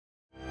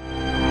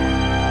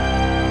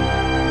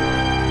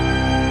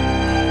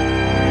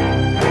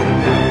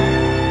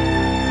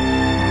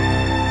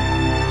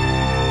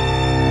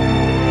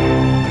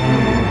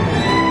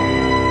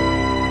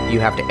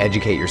have to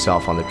educate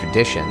yourself on the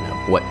tradition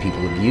of what people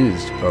have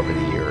used over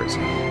the years.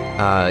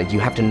 You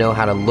have to know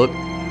how to look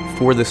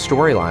for the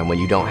storyline when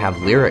you don't have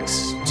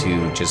lyrics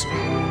to just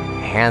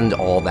hand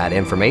all that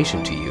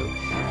information to you.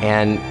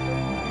 And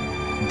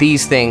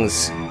these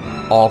things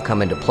all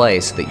come into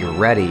play so that you're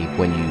ready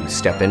when you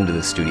step into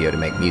the studio to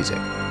make music.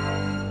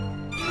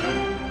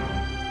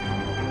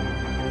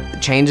 The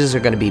changes are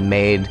going to be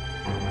made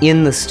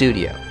in the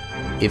studio.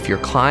 If your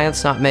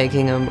client's not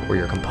making them or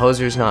your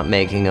composer's not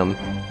making them,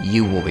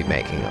 you will be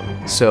making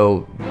them.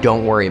 So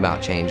don't worry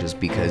about changes,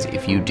 because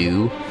if you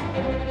do,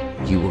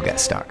 you will get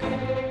stuck.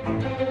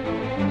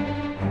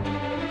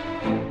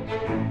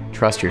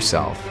 Trust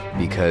yourself,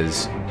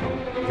 because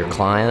your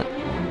client,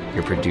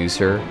 your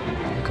producer,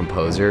 your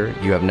composer,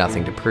 you have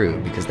nothing to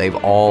prove, because they've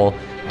all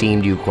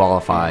deemed you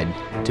qualified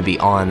to be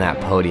on that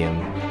podium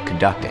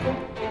conducting.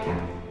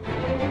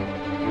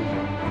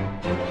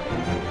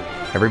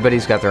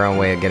 Everybody's got their own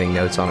way of getting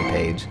notes on a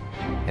page,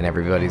 and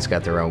everybody's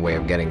got their own way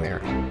of getting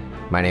there.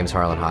 My name's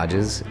Harlan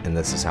Hodges, and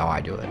this is how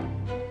I do it.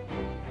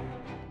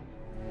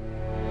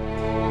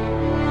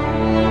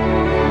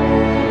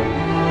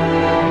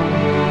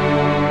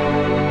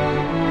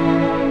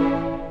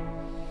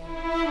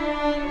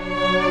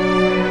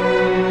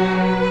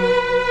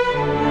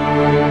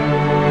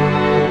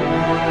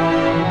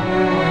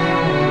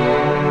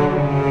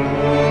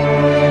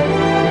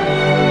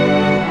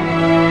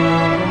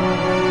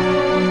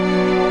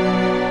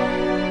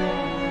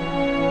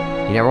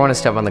 You never want to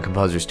step on the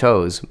composer's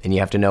toes, and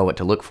you have to know what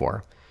to look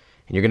for.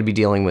 And you're going to be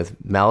dealing with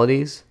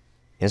melodies,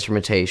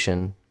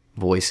 instrumentation,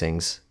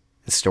 voicings,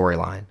 and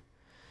storyline.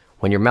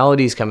 When your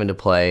melodies come into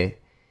play,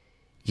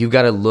 you've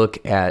got to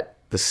look at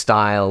the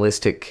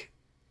stylistic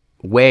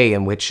way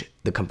in which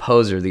the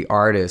composer, the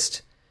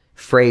artist,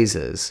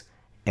 phrases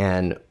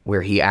and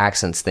where he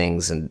accents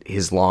things in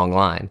his long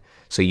line.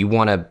 So you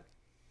want to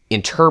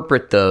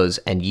interpret those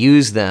and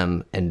use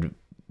them and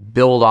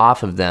build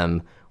off of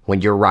them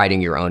when you're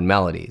writing your own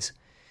melodies.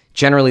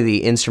 Generally,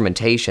 the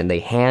instrumentation they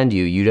hand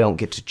you, you don't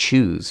get to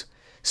choose.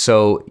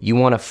 So you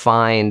want to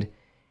find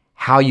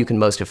how you can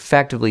most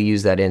effectively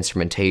use that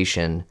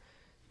instrumentation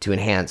to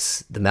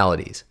enhance the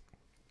melodies.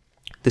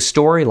 The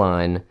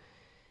storyline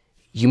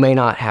you may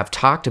not have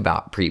talked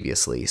about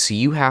previously, so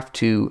you have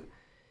to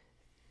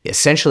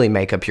essentially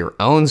make up your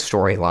own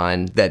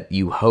storyline that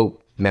you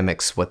hope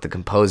mimics what the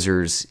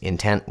composer's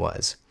intent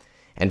was.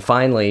 And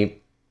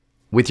finally,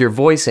 with your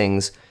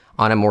voicings,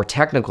 on a more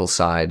technical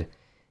side,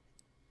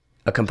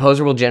 a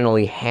composer will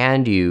generally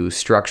hand you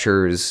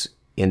structures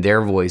in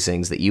their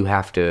voicings that you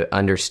have to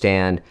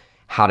understand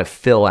how to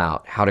fill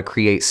out, how to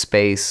create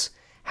space,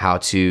 how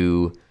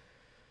to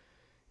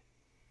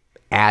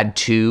add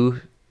to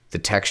the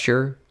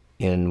texture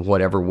in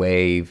whatever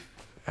way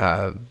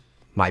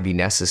might be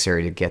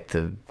necessary to get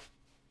the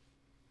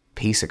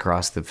piece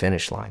across the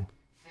finish line.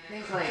 I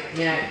think, like,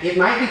 yeah, it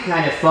might be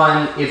kind of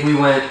fun if we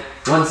went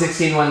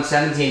 116,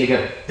 117 to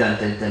go dun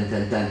dun dun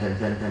dun dun dun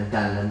dun dun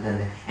dun dun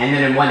dun, and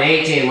then in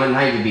 118 and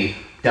 190 to be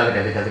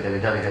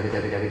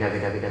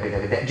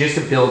just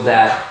to build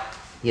that,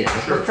 you know.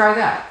 Let's try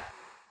that.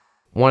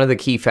 One of the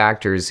key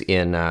factors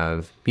in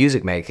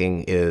music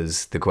making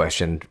is the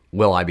question,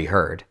 will I be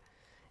heard?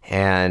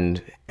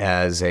 And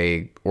as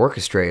a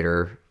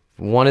orchestrator,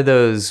 one of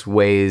those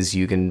ways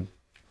you can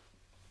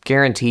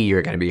guarantee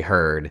you're going to be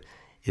heard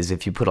is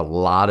if you put a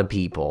lot of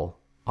people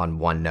on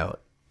one note,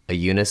 a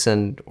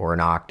unison or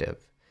an octave.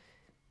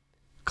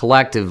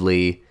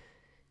 Collectively,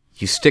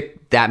 you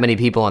stick that many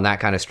people on that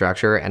kind of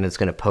structure and it's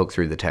going to poke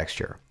through the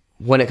texture.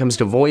 When it comes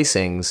to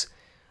voicings,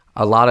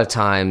 a lot of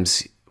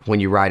times when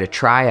you write a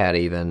triad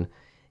even,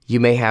 you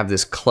may have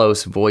this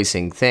close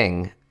voicing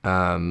thing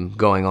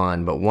going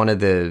on, but one of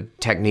the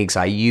techniques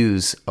I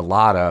use a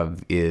lot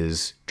of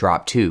is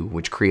drop two,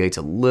 which creates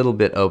a little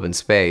bit open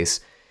space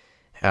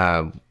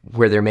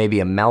where there may be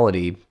a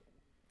melody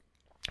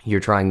you're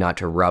trying not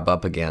to rub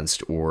up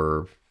against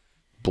or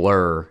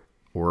blur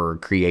or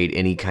create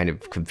any kind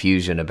of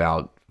confusion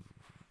about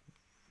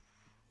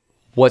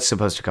what's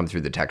supposed to come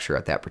through the texture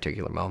at that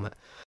particular moment.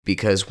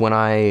 Because when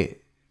I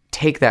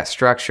take that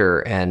structure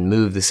and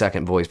move the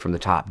second voice from the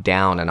top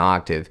down an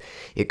octave,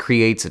 it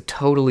creates a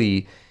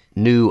totally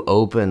new,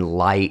 open,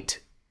 light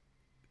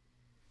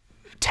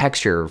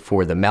texture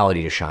for the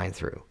melody to shine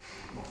through.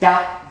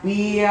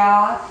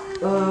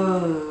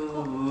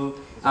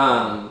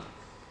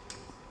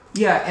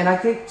 Yeah, and I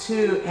think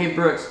too, hey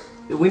Brooks,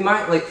 we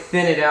might like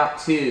thin it out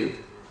too.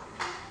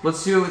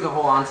 Let's do it with the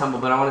whole ensemble,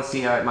 but I want to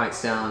see how it might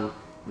sound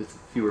with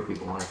fewer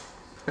people on it.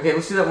 Okay,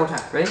 let's do that one more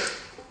time. Ready?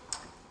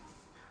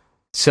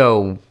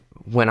 So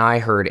when I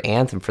heard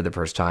Anthem for the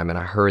first time and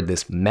I heard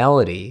this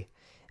melody,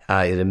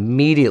 it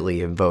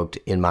immediately invoked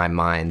in my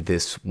mind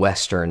this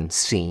Western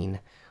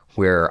scene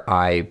where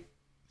I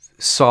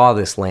saw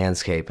this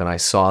landscape and I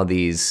saw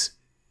these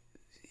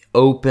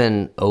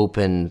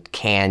open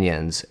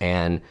canyons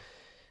and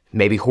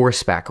maybe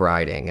horseback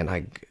riding,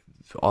 and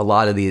a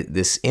lot of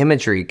this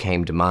imagery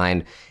came to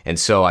mind, and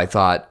so I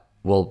thought,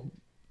 well,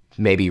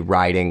 maybe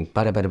riding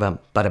ba-da-ba-da-bum,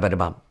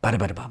 ba-da-ba-da-bum,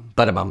 ba-da-ba-da-bum,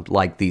 ba-da-bum,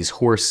 like these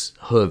horse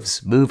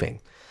hooves moving.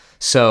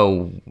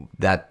 So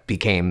that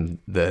became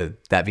the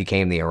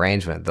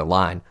arrangement, the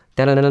line.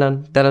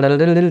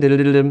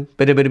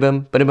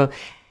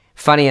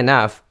 Funny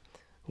enough,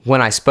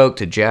 when I spoke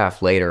to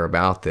Jeff later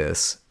about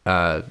this,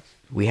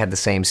 we had the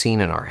same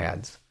scene in our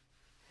heads.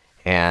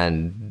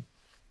 And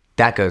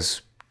that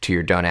goes to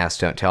your don't ask,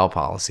 don't tell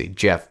policy.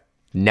 Jeff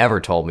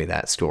never told me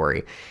that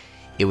story.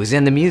 It was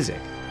in the music.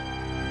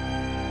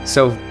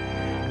 So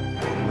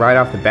right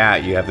off the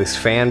bat, you have this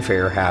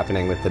fanfare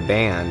happening with the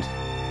band.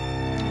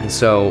 And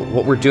so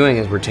what we're doing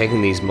is we're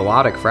taking these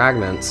melodic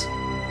fragments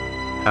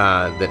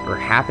that are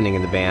happening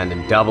in the band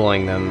and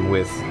doubling them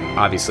with,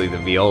 obviously, the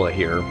viola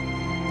here.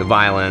 The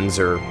violins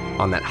are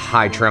on that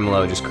high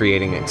tremolo, just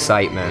creating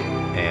excitement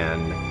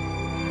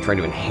and trying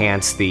to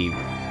enhance the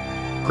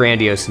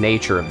grandiose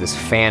nature of this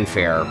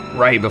fanfare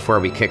right before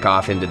we kick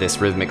off into this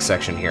rhythmic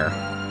section here.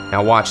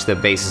 Now watch the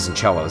basses and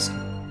cellos.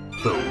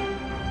 Boom.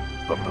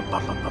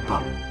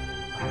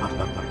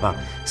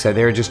 So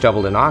they're just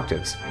doubled in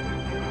octaves.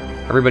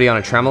 Everybody on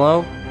a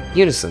tremolo,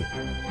 unison,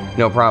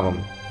 no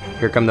problem.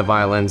 Here come the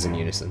violins in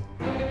unison.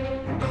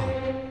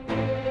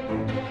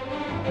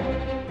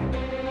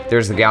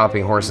 There's the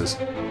galloping horses.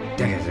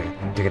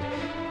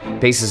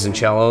 Basses and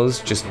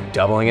cellos just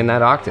doubling in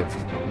that octave,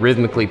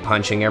 rhythmically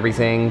punching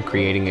everything,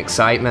 creating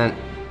excitement.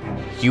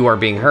 You are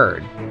being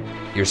heard.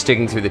 You're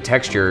sticking through the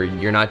texture.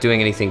 You're not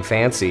doing anything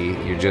fancy.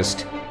 You're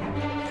just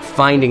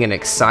finding an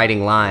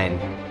exciting line,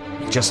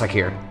 just like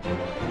here.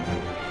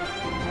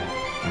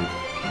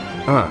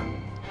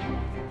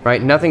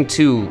 Right? Nothing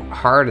too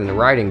hard in the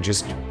writing,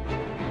 just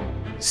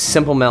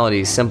simple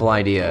melodies, simple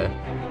idea.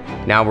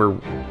 Now we're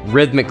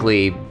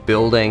rhythmically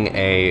building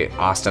a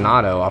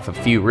ostinato off a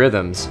few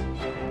rhythms.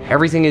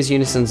 Everything is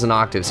unisons and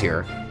octaves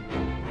here.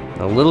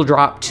 A little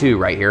drop too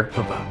right here.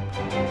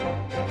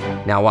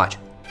 Now watch.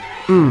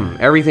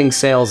 Everything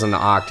sails in the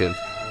octave.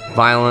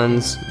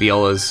 Violins,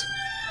 violas,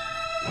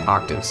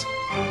 octaves.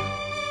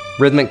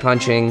 Rhythmic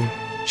punching,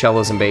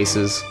 cellos and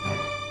basses.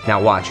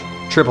 Now watch.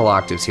 Triple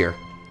octaves here.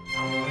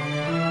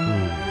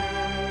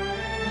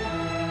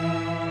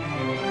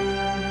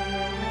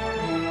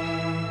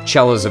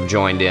 Cellos have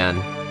joined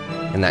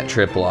in that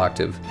triple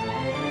octave.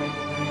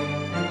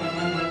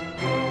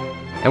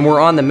 And we're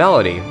on the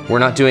melody. We're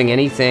not doing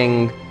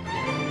anything,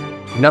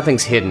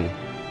 nothing's hidden.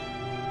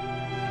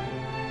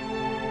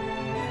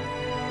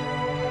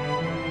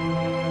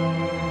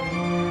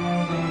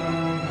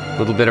 A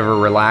little bit of a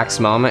relaxed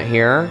moment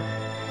here.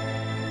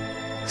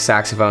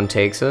 Saxophone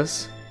takes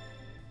us.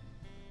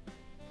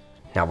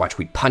 Now watch,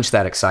 we punch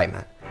that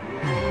excitement.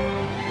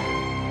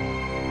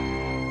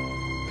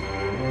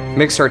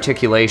 Mixed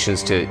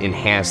articulations to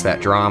enhance that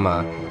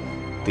drama.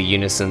 The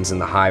unisons and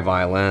the high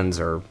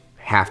violins are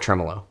half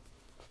tremolo.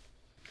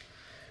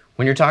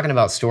 When you're talking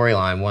about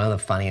storyline, one of the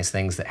funniest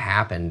things that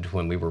happened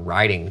when we were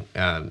writing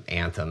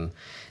Anthem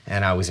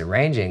and I was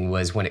arranging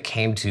was when it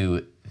came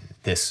to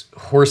this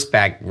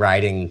horseback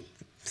riding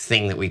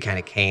thing that we kind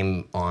of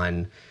came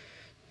on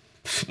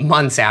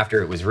months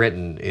after it was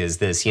written, is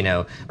this, you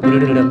know,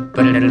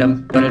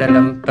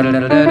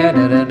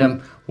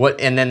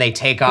 what, and then they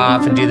take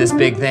off and do this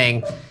big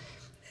thing.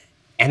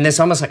 And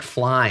this almost like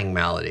flying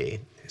melody.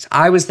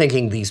 I was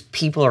thinking these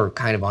people are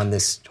kind of on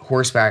this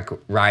horseback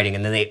riding,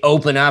 and then they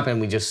open up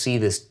and we just see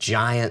this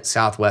giant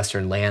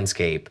southwestern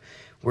landscape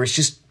where it's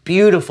just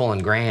beautiful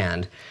and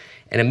grand.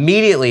 And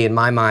immediately in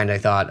my mind, I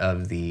thought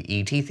of the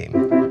E.T.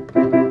 theme.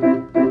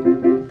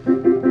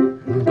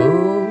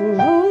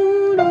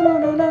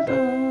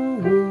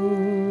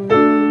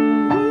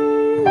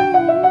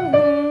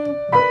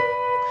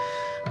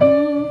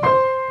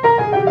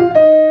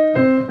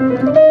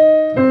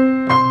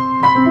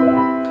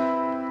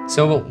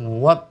 So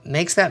what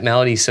makes that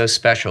melody so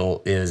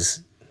special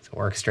is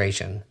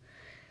orchestration.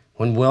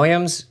 When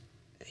Williams,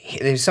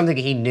 there's something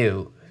he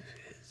knew.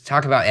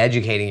 Talk about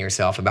educating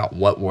yourself about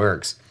what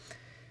works.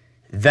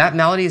 That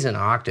melody is in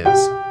octaves.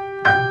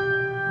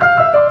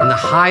 And the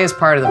highest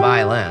part of the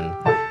violin.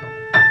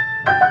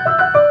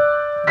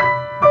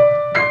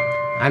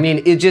 I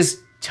mean, it just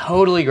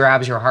totally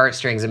grabs your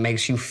heartstrings and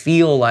makes you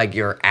feel like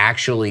you're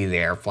actually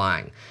there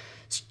flying.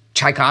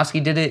 Tchaikovsky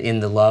did it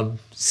in the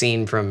love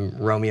scene from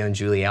Romeo and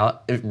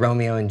Juliet.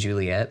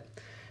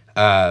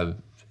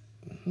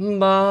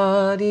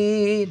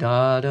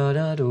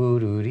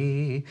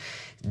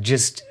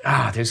 Just,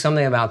 there's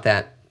something about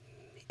that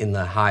in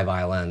the high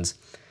violins.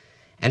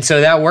 And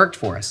so that worked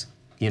for us,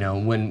 you know,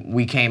 when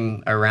we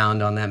came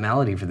around on that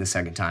melody for the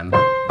second time.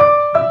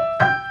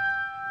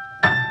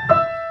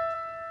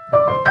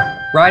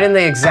 Right in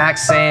the exact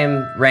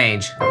same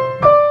range.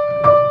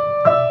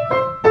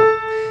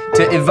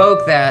 To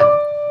evoke that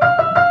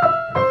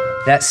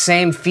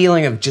same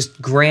feeling of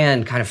just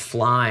grand kind of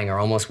flying or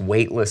almost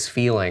weightless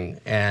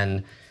feeling.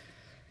 And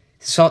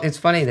so it's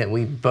funny that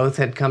we both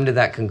had come to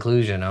that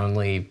conclusion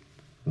only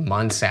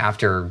months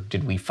after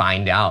did we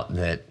find out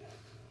that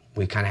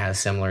we kind of had a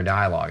similar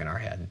dialogue in our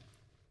head.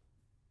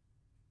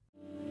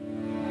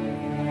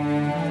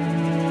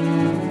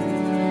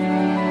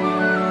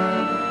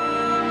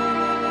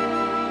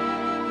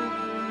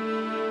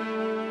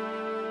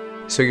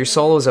 So your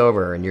solo's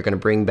over and you're going to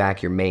bring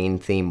back your main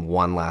theme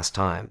one last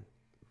time.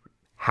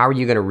 How are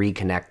you going to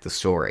reconnect the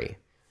story?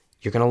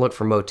 You're going to look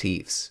for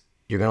motifs.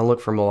 You're going to look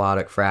for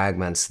melodic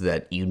fragments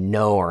that you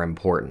know are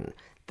important.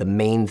 The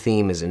main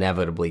theme is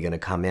inevitably going to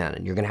come in,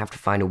 and you're going to have to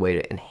find a way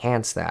to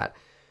enhance that.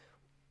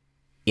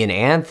 In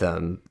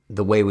Anthem,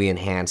 the way we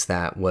enhanced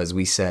that was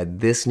we said,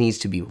 this needs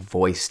to be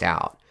voiced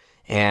out.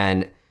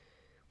 And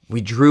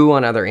we drew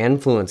on other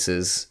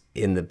influences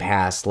in the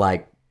past,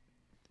 like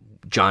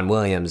John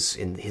Williams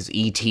in his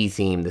E.T.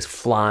 theme, this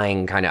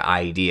flying kind of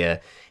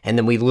idea. And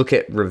then we look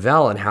at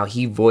Ravel and how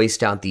he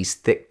voiced out these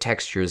thick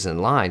textures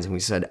and lines. And we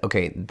said,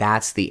 okay,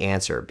 that's the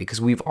answer,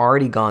 because we've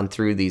already gone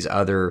through these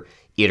other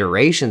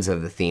iterations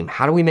of the theme.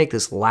 How do we make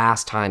this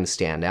last time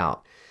stand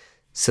out?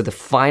 So the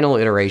final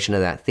iteration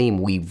of that theme,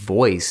 we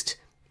voiced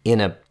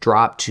in a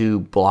drop two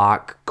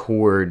block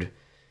chord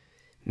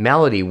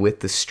melody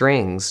with the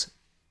strings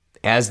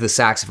as the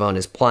saxophone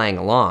is playing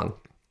along.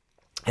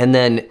 And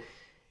then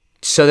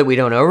so that we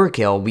don't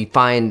overkill, we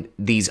find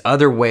these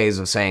other ways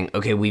of saying,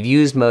 okay, we've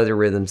used motor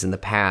rhythms in the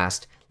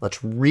past.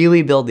 Let's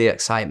really build the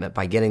excitement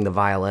by getting the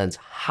violins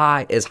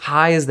high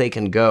as they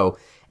can go,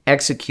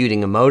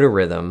 executing a motor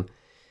rhythm.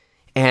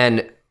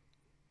 And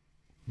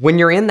when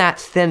you're in that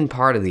thin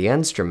part of the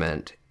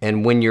instrument,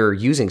 and when you're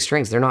using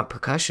strings, they're not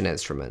percussion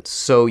instruments.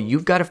 So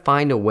you've got to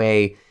find a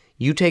way.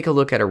 You take a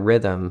look at a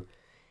rhythm,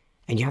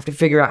 and you have to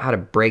figure out how to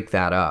break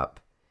that up,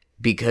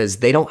 because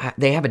they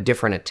have a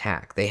different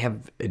attack. They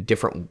have a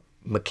different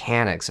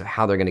mechanics of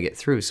how they're going to get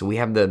through. So we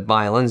have the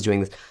violins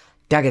doing this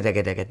daga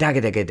daga daga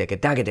daga daga daga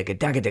daga daga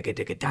daga daga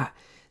daga da,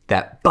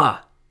 that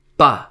ba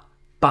ba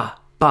ba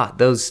ba,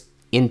 those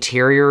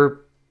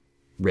interior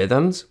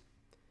rhythms.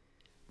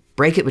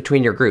 Break it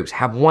between your groups.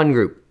 Have one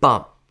group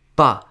ba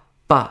ba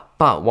ba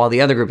ba, while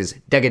the other group is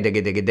daga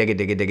daga daga daga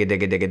daga daga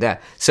daga daga da,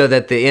 so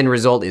that the end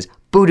result is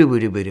boo doo boo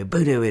doo boo doo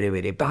boo doo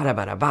boo doo ba da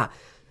ba da ba.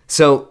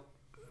 So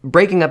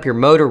breaking up your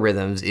motor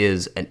rhythms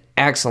is an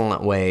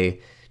excellent way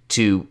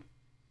to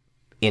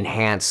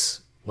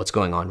enhance what's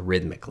going on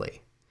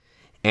rhythmically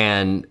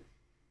and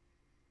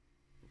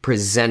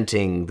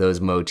presenting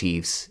those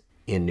motifs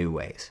in new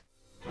ways.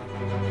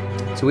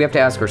 So we have to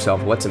ask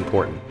ourselves what's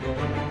important,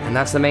 and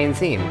that's the main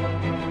theme.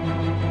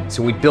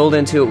 So we build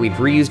into it, we've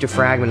reused a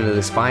fragment of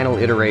this final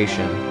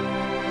iteration,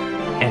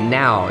 and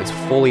now it's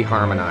fully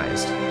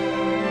harmonized.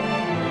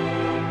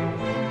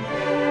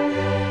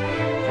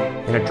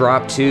 In a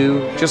drop two,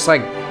 just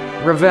like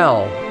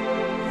Ravel,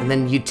 and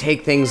then you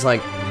take things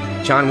like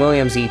John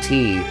Williams'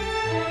 E.T.,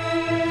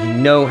 you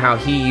know how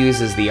he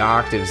uses the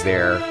octaves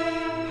there,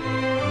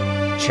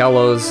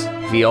 cellos,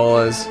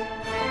 violas.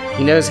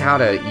 He knows how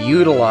to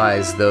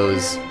utilize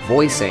those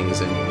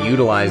voicings and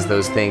utilize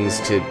those things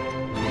to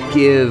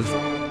give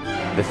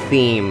the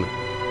theme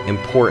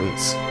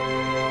importance.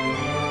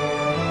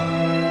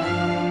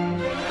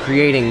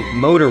 Creating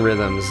motor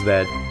rhythms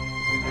that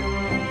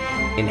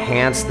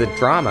enhance the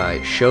drama.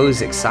 It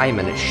shows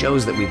excitement. It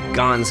shows that we've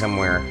gone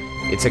somewhere.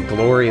 It's a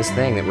glorious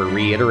thing that we're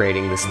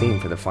reiterating this theme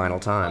for the final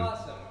time.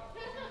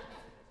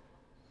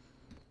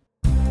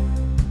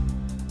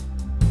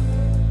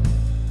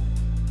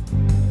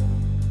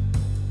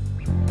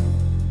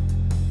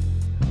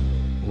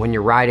 When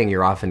you're writing,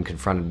 you're often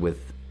confronted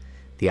with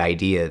the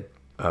idea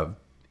of,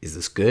 is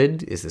this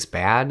good? Is this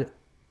bad?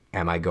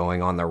 Am I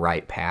going on the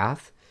right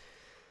path?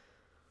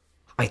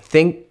 I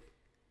think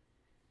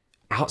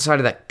outside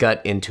of that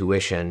gut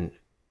intuition,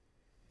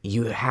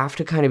 you have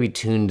to kind of be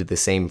tuned to the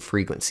same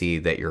frequency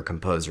that your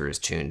composer is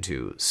tuned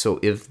to. So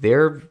if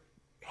they're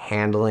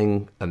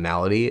handling a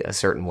melody a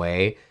certain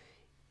way,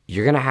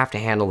 you're going to have to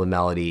handle the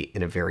melody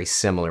in a very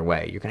similar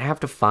way. You're going to have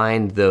to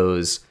find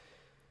those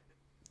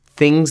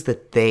things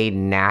that they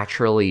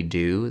naturally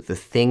do, the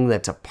thing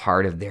that's a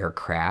part of their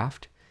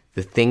craft,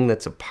 the thing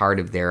that's a part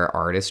of their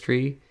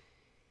artistry.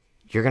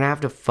 You're going to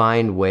have to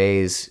find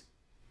ways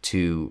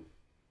to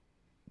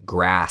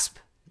grasp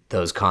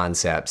those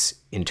concepts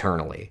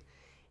internally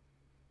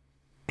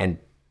and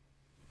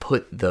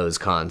put those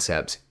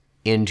concepts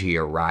into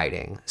your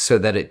writing so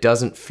that it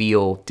doesn't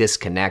feel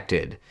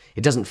disconnected.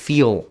 It doesn't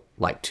feel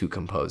like two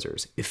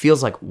composers. It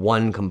feels like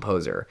one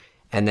composer.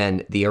 And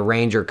then the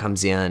arranger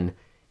comes in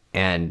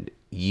and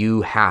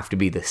you have to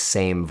be the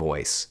same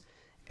voice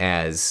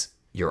as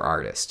your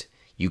artist.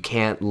 You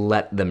can't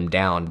let them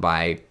down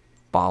by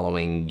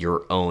following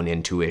your own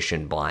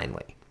intuition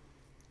blindly.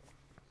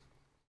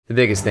 The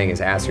biggest thing is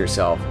ask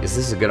yourself, is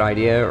this a good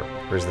idea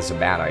or is this a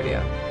bad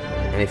idea?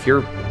 And if your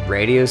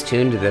radio's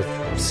tuned to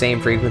the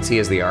same frequency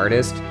as the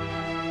artist,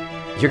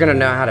 you're gonna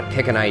know how to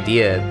pick an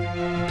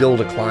idea, build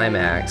a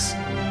climax,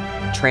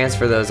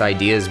 transfer those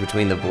ideas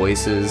between the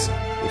voices,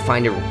 you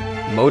find a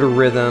motor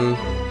rhythm,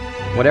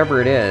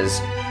 whatever it is,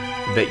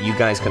 that you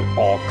guys can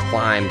all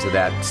climb to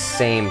that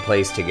same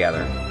place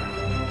together.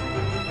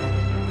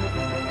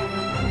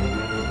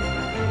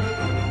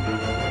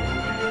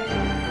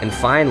 And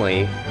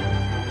finally,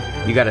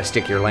 you gotta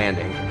stick your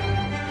landing.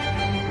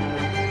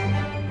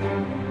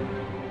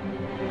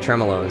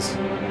 Tremolos.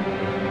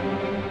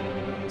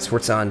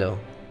 Sforzando.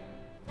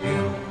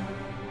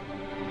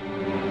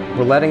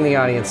 we're letting the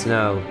audience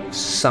know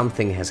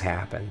something has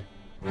happened.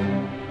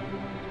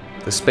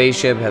 The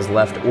spaceship has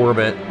left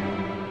orbit.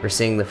 We're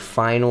seeing the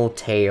final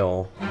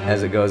tail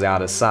as it goes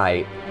out of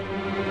sight.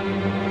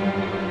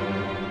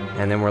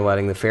 And then we're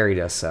letting the fairy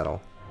dust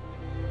settle.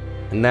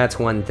 And that's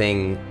one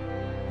thing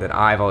that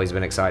I've always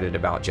been excited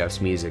about Jeff's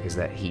music, is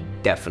that he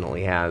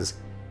definitely has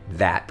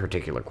that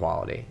particular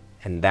quality.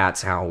 And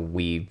that's how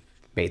we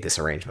made this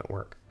arrangement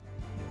work.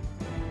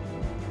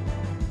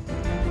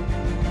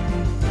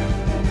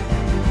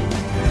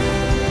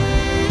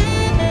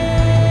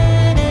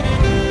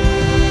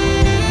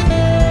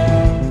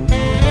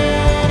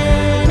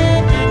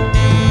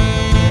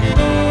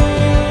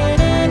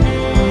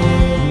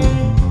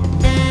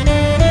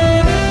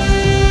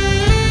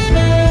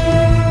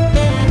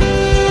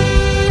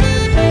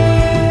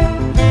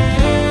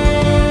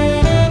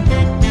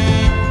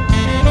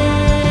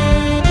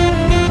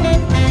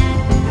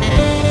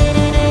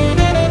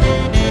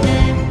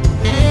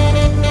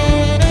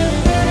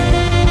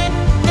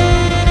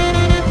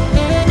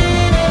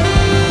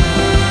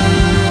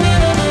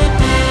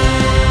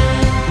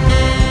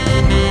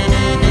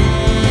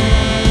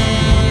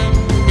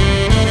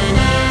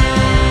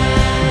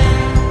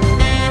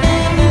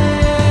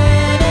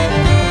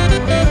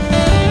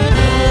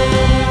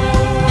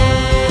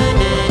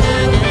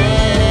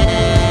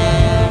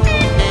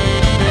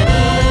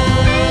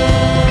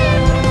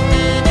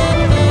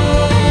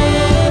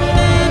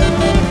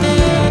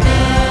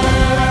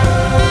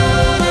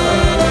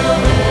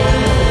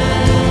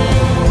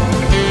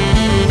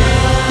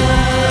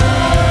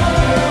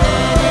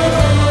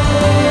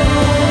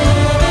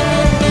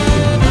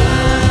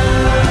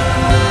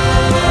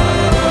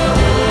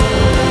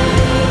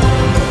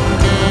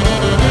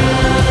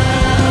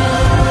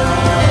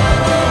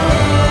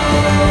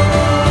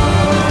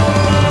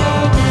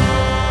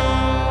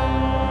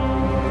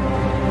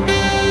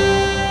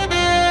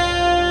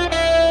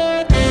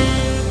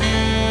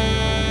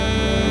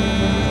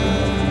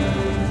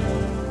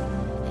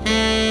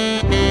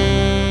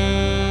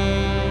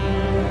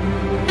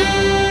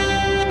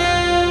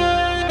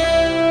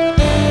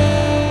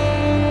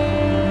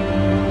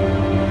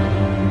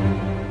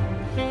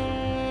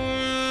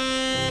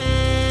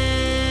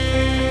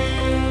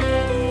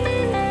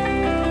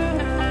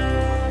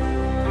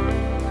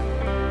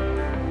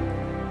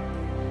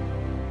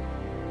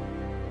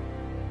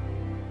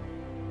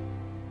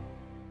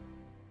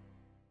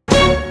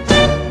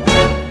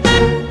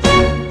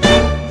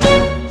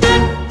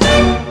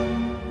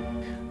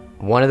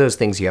 One of those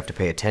things you have to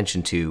pay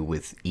attention to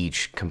with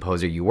each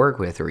composer you work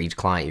with or each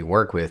client you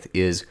work with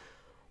is,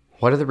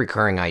 what are the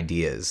recurring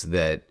ideas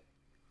that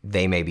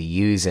they may be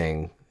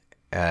using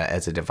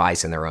as a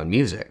device in their own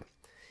music?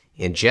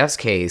 In Jeff's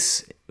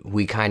case,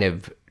 we kind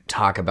of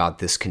talk about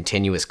this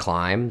continuous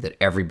climb that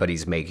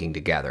everybody's making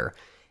together.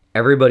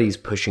 Everybody's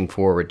pushing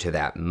forward to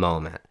that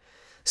moment.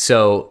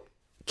 So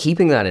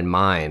keeping that in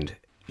mind,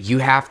 you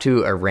have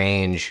to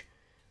arrange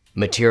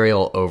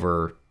material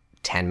over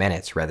 10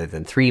 minutes rather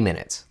than 3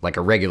 minutes, like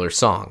a regular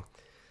song.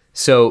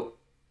 So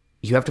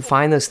you have to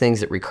find those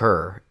things that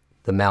recur,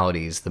 the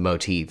melodies, the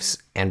motifs,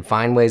 and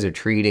find ways of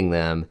treating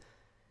them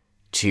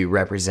to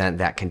represent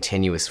that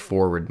continuous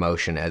forward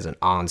motion as an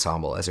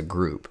ensemble, as a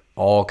group,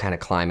 all kind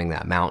of climbing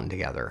that mountain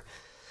together.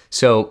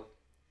 So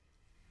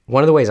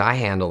one of the ways I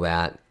handle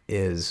that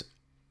is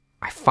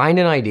I find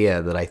an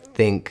idea that I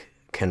think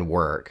can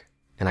work,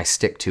 and I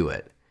stick to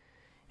it.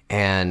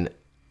 And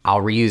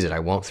I'll reuse it. I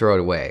won't throw it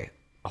away.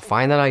 I'll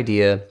find that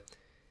idea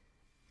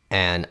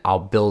and I'll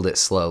build it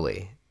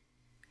slowly.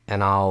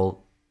 And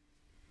I'll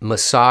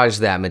massage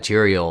that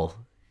material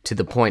to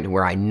the point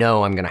where I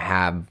know I'm going to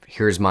have,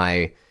 here's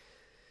my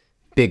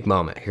big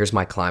moment. Here's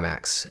my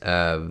climax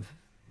of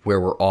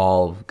where we're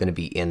all going to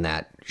be in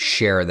that,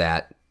 share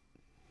that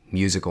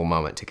musical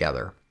moment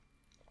together.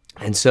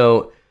 And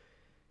so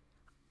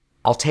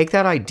I'll take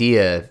that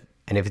idea,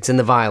 and if it's in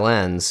the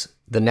violins,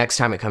 the next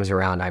time it comes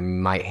around, I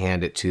might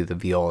hand it to the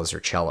violas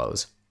or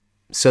cellos,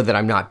 so that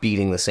I'm not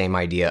beating the same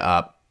idea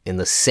up in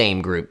the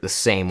same group the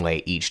same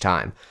way each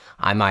time.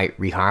 I might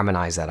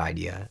reharmonize that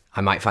idea. I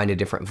might find a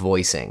different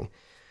voicing.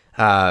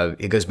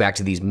 It goes back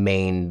to these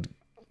main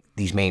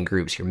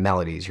groups, your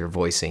melodies, your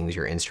voicings,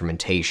 your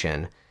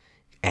instrumentation,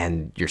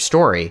 and your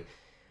story.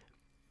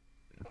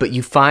 But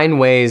you find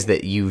ways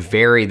that you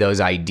vary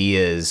those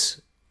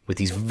ideas with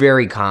these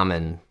very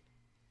common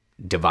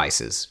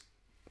devices,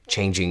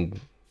 changing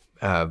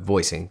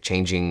voicing,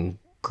 changing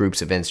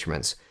groups of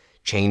instruments,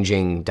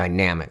 changing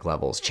dynamic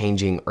levels,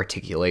 changing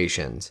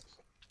articulations.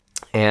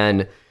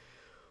 And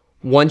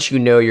once you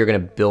know you're going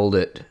to build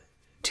it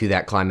to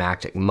that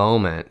climactic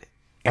moment,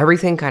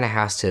 everything kind of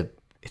has to,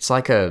 it's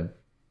like a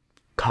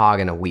cog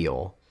in a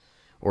wheel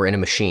or in a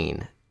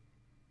machine.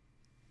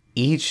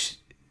 Each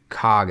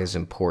cog is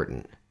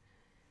important,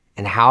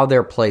 and how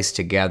they're placed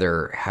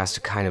together has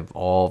to kind of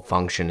all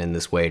function in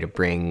this way to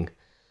bring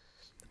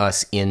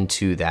us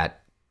into that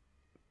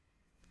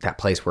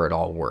place where it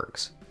all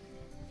works.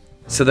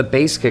 So the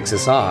bass kicks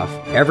us off.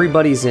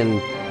 Everybody's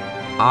in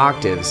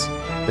octaves,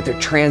 but they're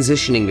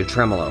transitioning to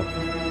tremolo.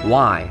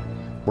 Why?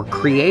 We're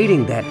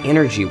creating that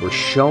energy. We're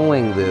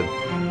showing the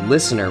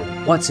listener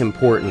what's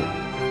important.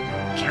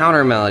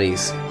 Counter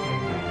melodies,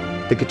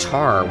 the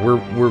guitar,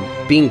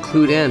 we're being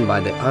clued in by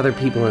the other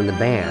people in the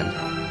band,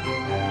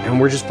 and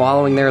we're just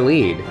following their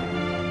lead.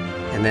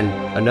 And then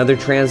another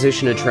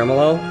transition to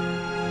tremolo,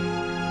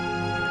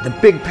 the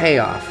big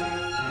payoff.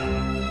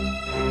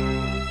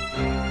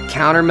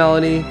 Counter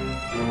melody,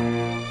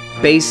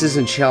 basses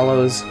and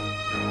cellos,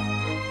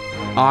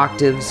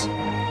 octaves,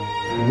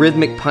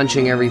 rhythmic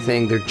punching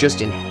everything. They're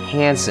just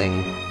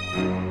enhancing.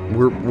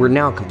 We're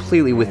now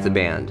completely with the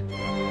band.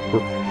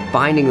 We're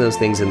finding those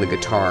things in the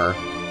guitar.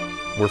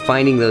 We're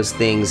finding those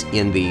things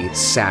in the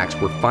sax.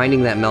 We're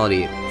finding that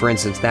melody. For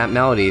instance, that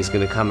melody is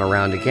going to come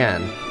around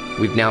again.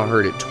 We've now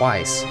heard it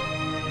twice.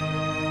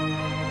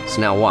 So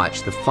now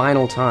watch. The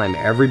final time,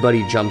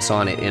 everybody jumps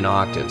on it in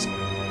octaves.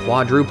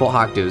 Quadruple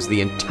octaves.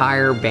 The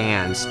entire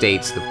band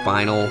states the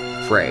final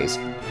phrase.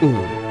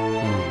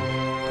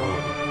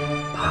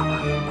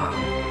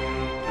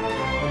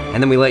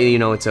 And then we let you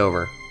know it's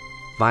over.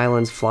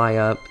 Violins fly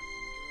up.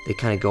 They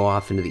kind of go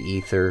off into the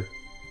ether.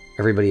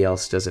 Everybody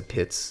else does a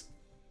pits.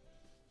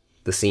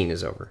 The scene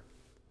is over.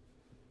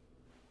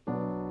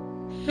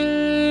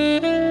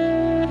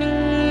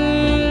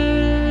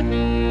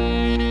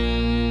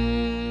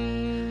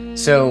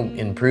 So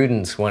in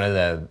Prudence, one of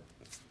the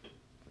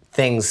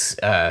things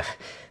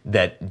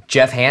that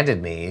Jeff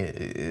handed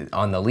me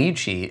on the lead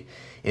sheet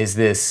is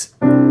this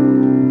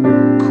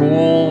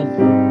cool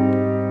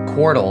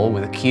chordal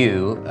with a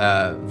Q,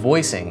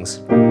 voicings.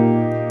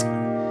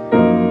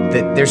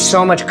 There's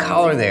so much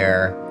color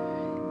there,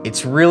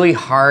 it's really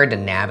hard to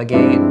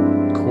navigate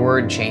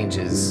chord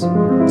changes,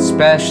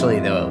 especially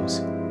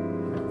those.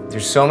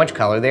 There's so much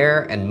color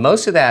there, and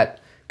most of that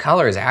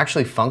color is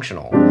actually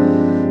functional.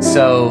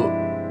 So,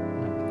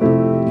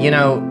 you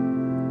know,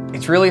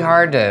 it's really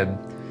hard to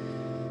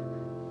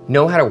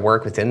know how to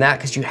work within that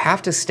because you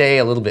have to stay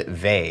a little bit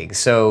vague.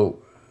 So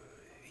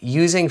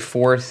using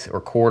fourth or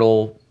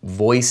chordal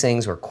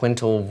voicings or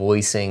quintal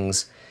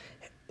voicings,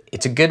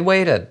 it's a good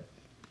way to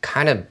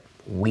kind of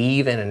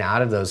weave in and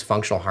out of those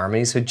functional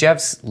harmonies. So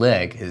Jeff's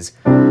lick is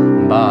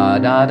ba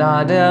da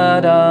da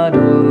da da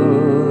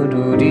do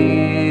do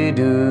dee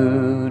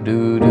do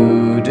do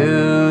do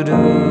do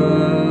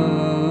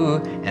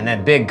do, and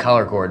that big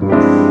color chord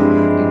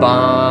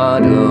ba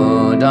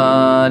do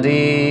da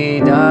dee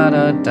da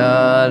da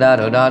da da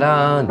da da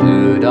da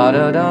do da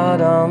da da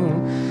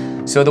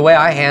dum. So the way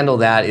I handle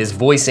that is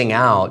voicing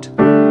out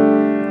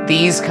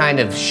these kind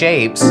of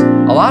shapes.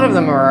 A lot of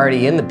them are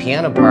already in the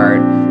piano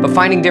part, but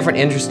finding different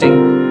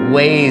interesting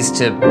ways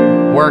to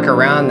work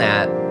around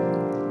that,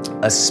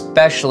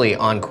 especially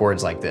on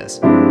chords like this.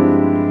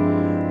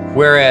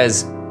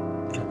 Whereas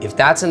if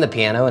that's in the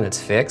piano and it's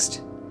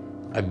fixed,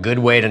 a good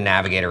way to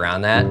navigate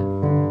around that,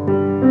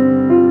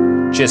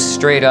 just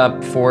straight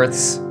up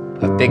fourths,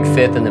 a big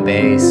fifth in the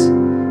bass,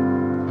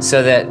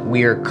 so that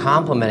we are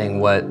complementing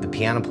what the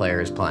piano player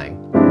is playing.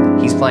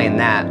 He's playing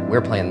that,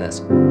 we're playing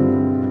this.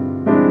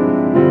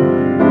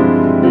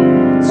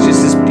 It's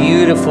just this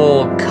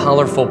beautiful,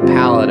 colorful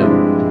palette of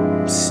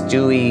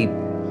stewy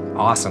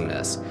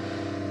awesomeness.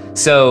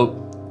 So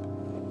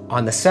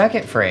on the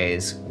second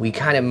phrase, we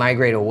kind of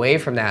migrate away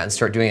from that and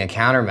start doing a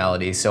counter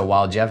melody. So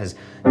while Jeff is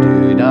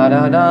do da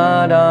da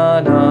da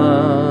da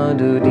da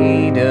do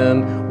dee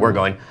dum, we're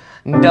going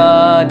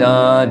da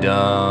da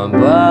dum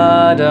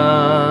ba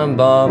dum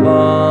ba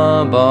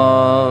ba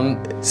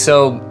bum.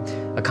 So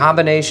a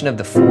combination of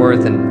the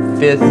fourth and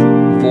fifth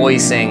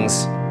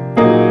voicings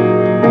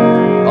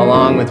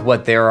along with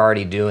what they're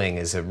already doing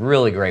is a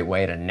really great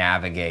way to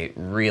navigate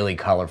really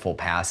colorful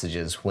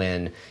passages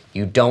when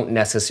you don't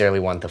necessarily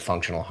want the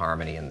functional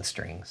harmony in the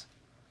strings.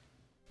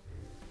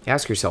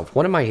 Ask yourself,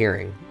 what am I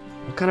hearing?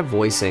 What kind of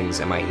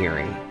voicings am I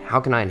hearing? How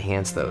can I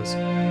enhance those?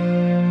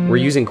 We're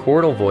using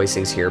chordal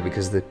voicings here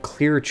because the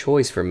clear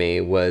choice for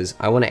me was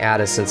I want to add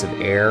a sense of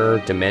air,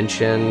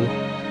 dimension,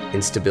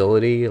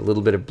 instability, a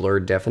little bit of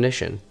blurred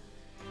definition.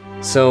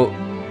 So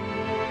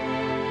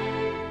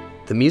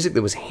the music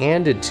that was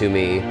handed to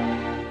me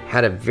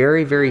had a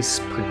very, very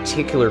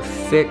particular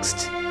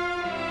fixed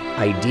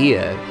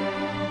idea,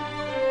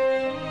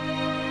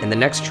 and the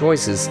next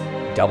choice is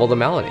double the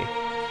melody.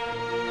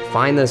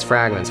 Find those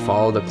fragments,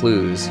 follow the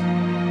clues,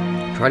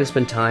 try to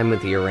spend time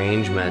with the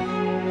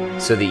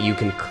arrangement so that you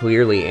can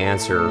clearly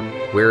answer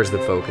where's the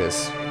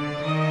focus,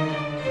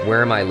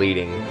 where am I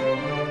leading,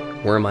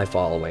 where am I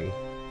following,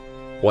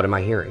 what am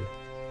I hearing?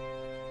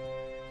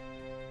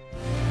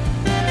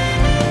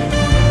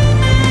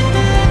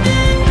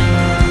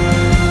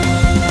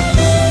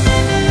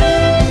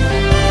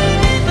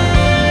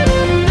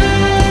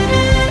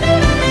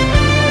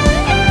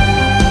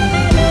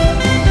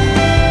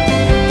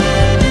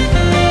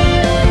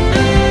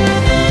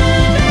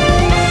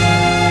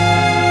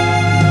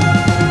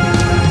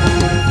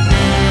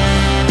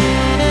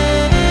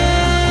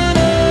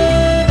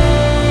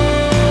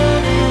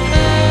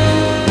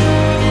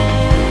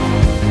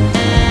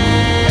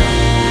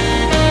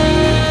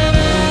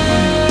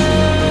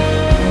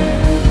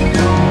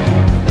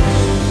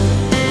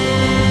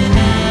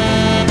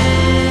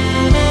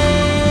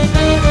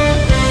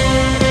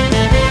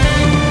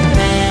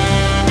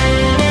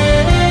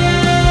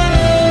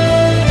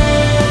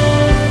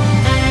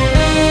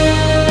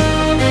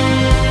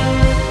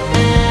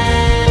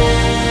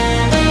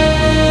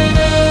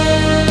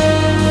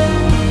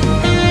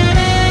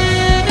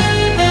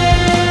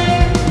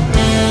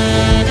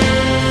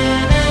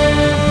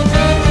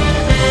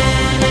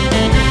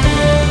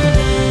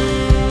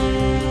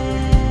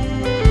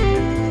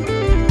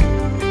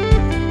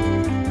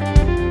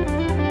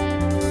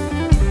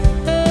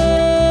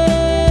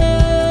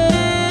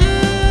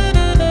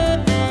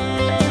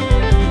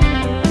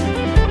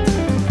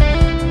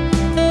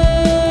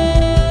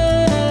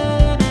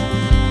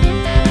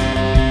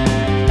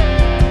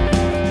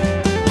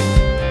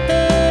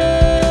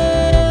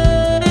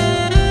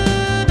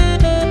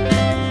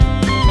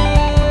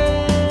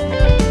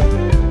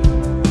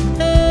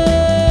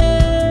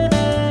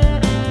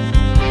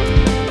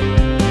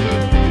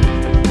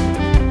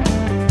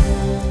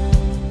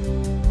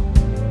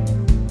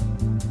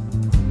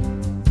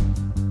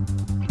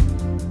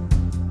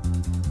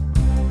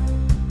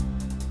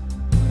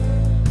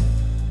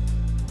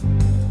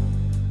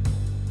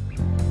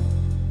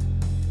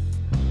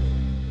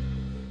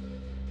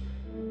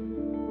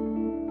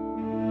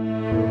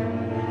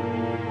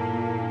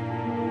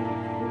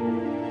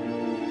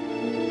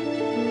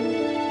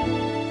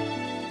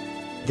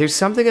 There's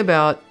something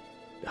about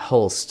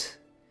Holst,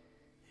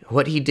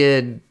 what he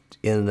did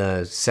in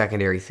the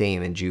secondary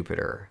theme in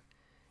Jupiter.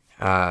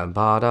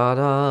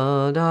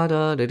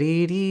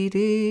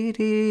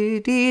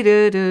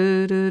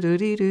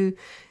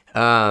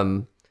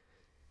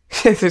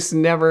 There's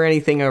never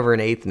anything over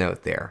an eighth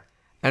note there.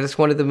 And it's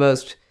one of the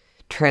most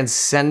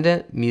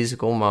transcendent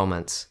musical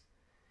moments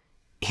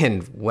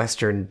in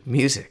Western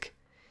music.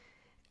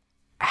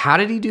 How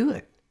did he do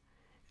it?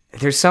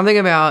 There's something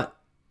about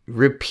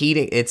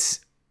repeating.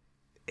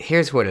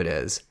 Here's what it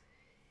is.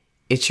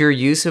 It's your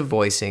use of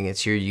voicing.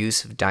 It's your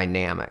use of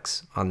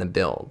dynamics on the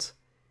builds.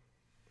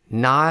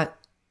 Not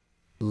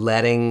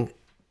letting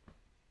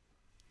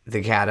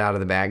the cat out of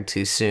the bag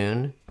too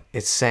soon.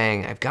 It's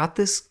saying, I've got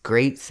this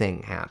great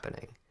thing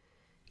happening,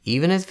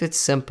 even if it's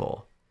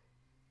simple,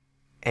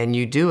 and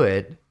you do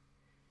it,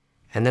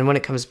 and then when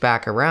it comes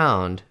back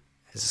around,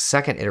 as a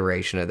second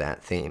iteration of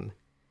that theme,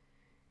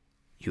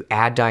 you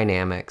add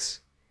dynamics.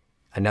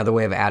 Another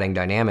way of adding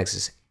dynamics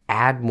is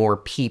add more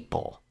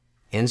people.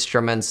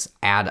 Instruments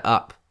add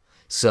up,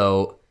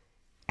 so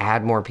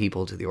add more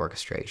people to the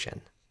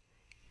orchestration.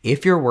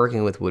 If you're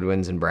working with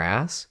woodwinds and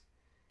brass,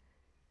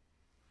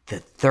 the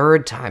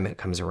third time it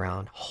comes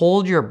around,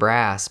 hold your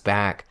brass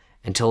back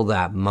until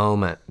that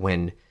moment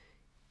when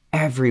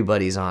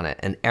everybody's on it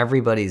and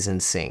everybody's in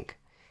sync.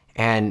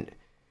 And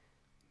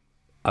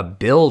a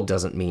build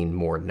doesn't mean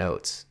more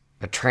notes.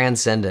 A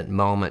transcendent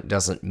moment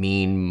doesn't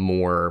mean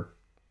more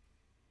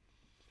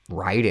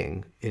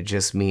writing. It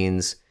just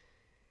means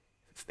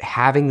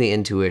having the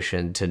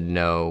intuition to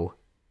know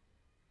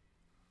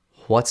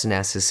what's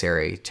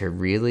necessary to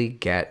really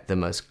get the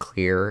most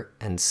clear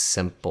and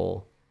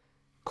simple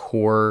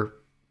core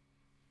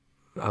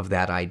of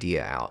that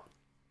idea out.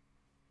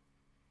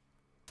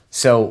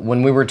 So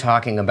when we were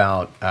talking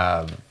about,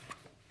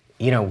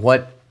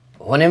 what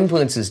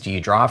influences do you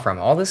draw from?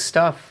 All this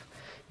stuff,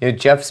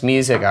 Jeff's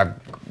music, I've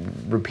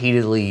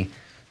repeatedly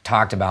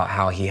talked about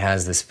how he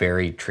has this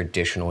very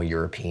traditional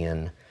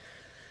European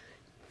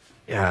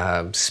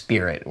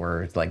spirit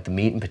where like the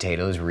meat and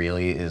potatoes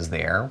really is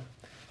there.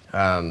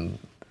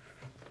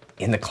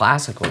 In the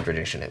classical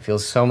tradition, it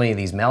feels so many of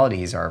these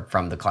melodies are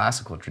from the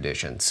classical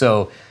tradition.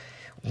 So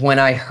when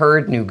I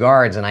heard New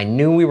Guards and I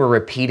knew we were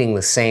repeating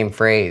the same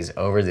phrase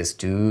over this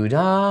do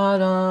da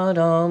da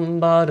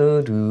dum ba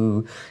da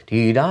do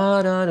dee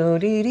da da do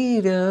dee dee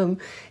dum,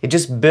 it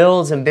just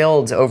builds and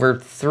builds over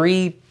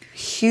 3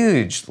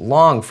 huge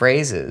long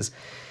phrases.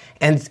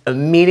 And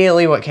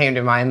immediately what came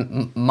to my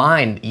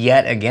mind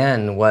yet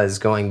again was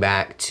going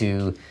back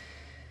to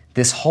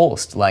this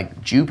Holst,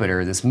 like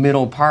Jupiter, this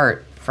middle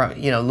part from,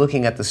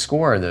 looking at the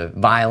score, the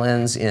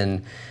violins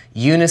in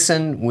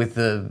unison with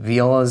the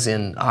violas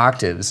in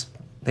octaves.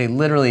 They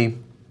literally...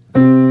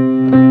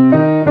 And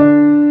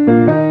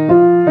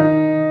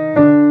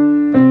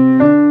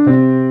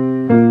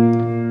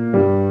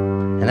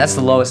that's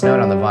the lowest note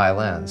on the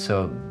violin.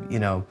 So,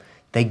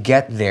 they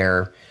get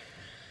their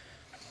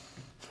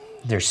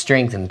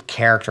strength and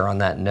character on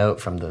that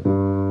note from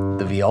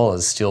the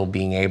violas still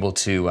being able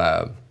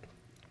to,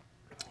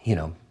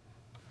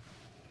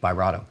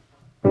 vibrato.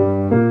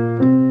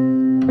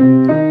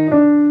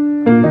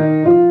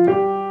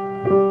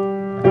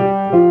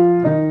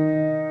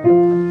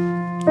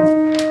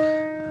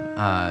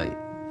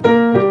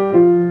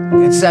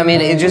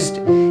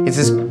 It's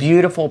this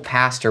beautiful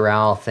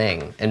pastoral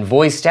thing. And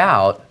voiced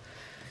out,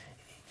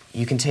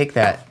 you can take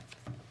that,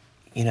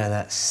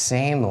 that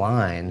same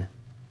line.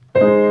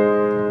 Oh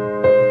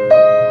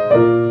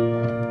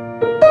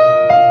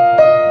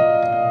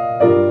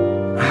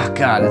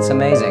God, it's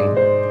amazing.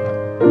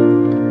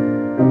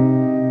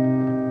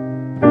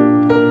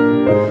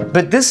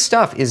 But this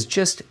stuff is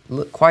just,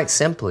 quite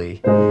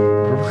simply,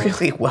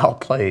 really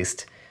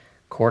well-placed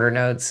quarter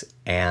notes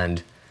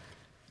and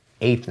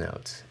eighth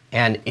notes.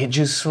 And it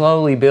just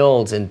slowly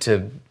builds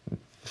into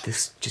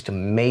this just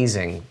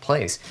amazing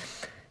place.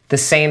 The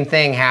same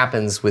thing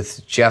happens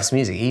with Jeff's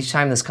music. Each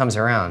time this comes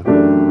around,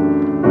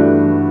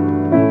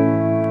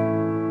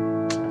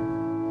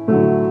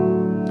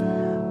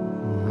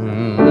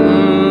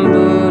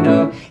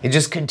 it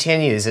just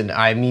continues, and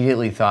I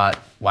immediately thought,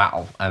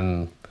 wow,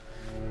 I'm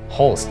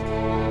Holst.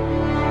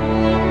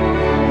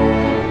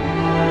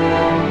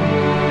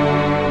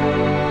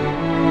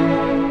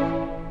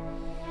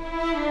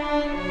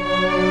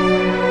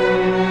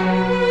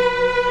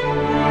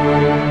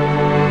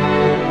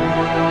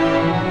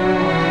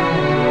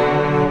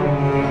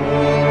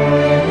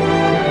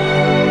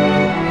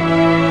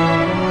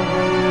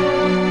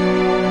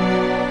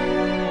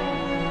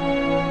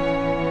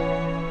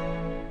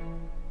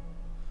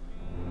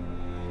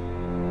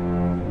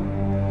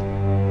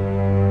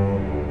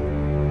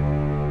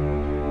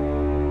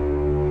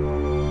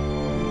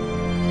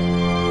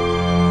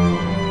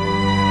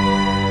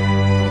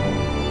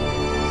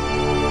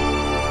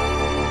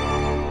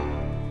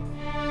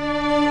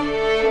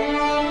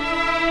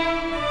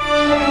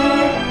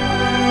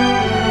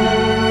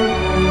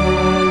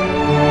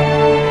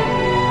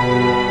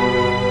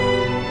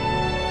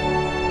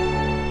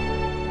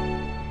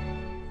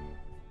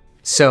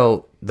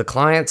 So the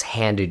client's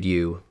handed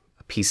you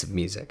a piece of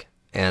music,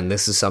 and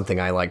this is something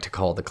I like to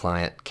call the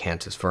client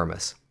cantus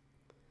firmus.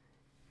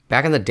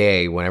 Back in the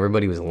day, when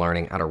everybody was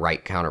learning how to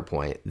write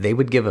counterpoint, they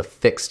would give a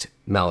fixed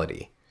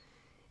melody.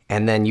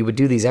 And then you would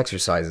do these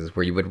exercises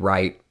where you would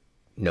write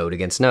note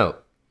against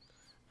note.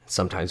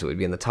 Sometimes it would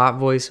be in the top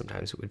voice,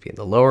 sometimes it would be in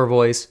the lower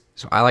voice.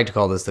 So I like to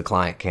call this the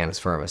client cantus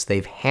firmus.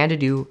 They've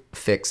handed you a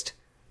fixed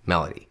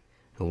melody.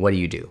 And what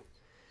do?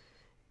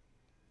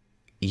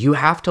 You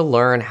have to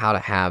learn how to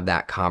have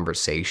that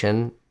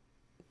conversation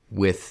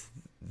with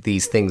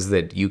these things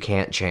that you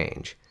can't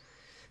change.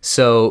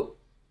 So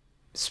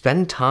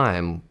spend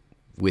time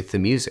with the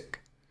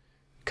music.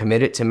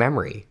 Commit it to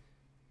memory.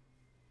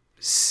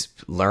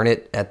 Learn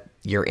it at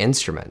your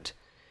instrument.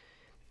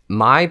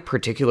 My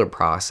particular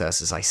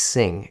process is I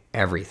sing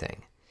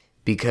everything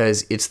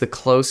because it's the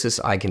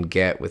closest I can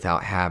get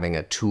without having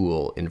a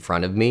tool in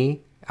front of me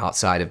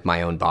outside of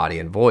my own body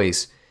and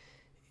voice.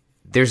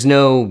 There's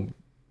nothing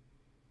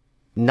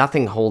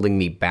holding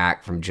me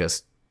back from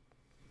just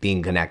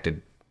being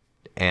connected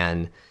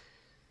and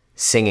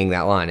singing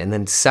that line. And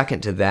then second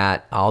to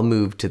that, I'll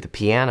move to the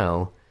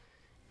piano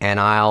and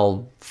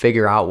I'll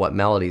figure out what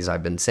melodies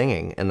I've been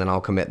singing, and then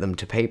I'll commit them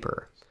to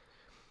paper.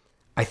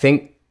 I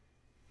think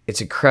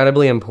it's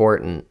incredibly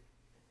important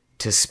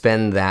to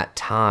spend that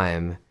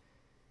time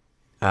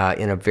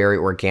in a very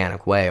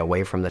organic way,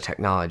 away from the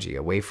technology,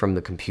 away from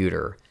the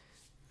computer,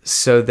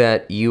 so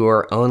that you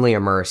are only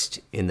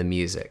immersed in the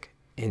music,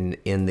 in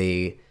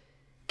the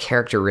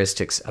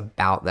characteristics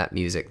about that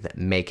music that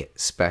make it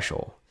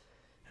special.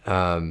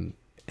 And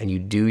you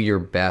do your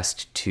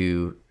best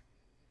to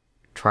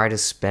try to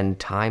spend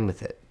time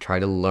with it, try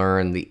to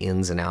learn the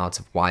ins and outs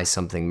of why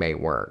something may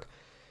work.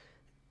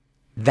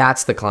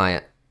 That's the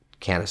client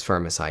cantus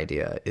firmus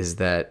idea, is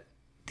that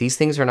these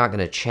things are not going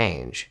to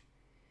change.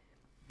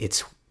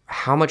 It's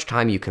how much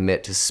time you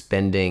commit to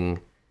spending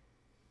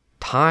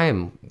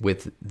time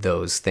with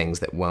those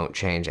things that won't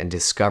change and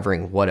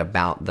discovering what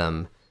about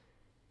them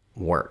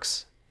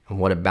works and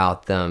what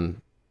about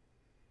them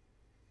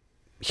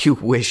you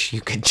wish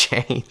you could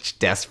change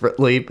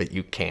desperately, but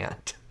you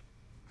can't.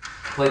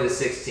 Play the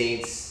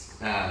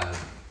 16ths.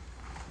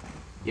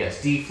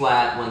 Yes, D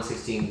flat,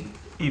 116.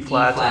 E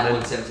flat,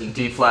 117,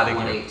 D flat again.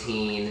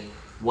 118,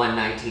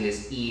 119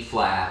 is E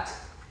flat,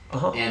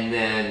 and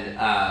then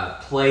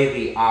play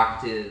the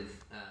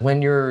octave.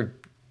 When you're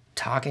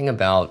talking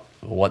about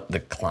what the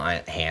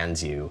client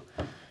hands you,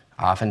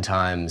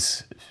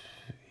 oftentimes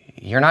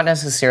you're not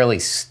necessarily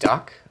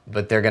stuck,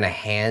 but they're going to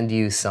hand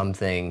you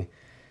something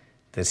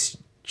that's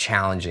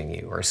challenging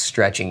you or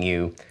stretching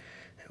you.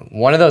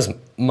 One of those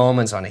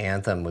moments on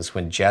Anthem was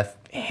when Jeff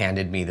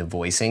handed me the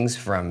voicings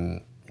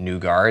from New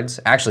Guards.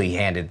 Actually, he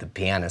handed the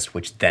pianist,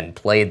 which then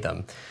played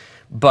them.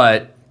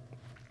 But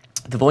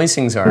the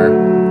voicings are,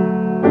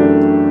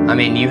 I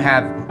mean,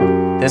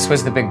 this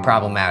was the big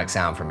problematic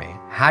sound for me.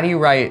 How do you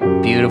write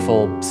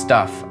beautiful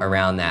stuff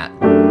around that?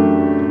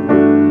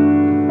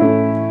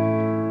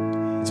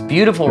 It's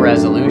beautiful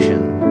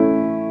resolution.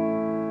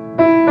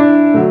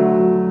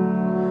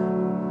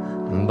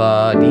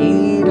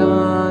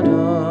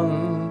 Ba-dee-da-dum,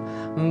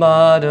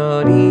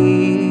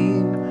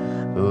 ba-da-dee,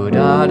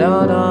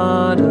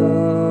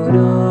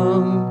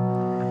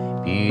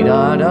 oo-da-da-da-da-dum,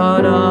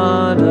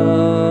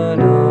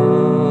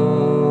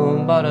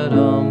 be-da-da-da-da-dum,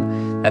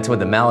 ba-da-dum. That's what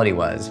the melody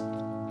was.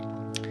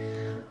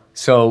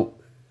 So,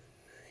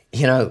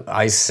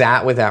 I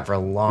sat with that for a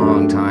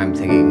long time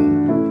thinking,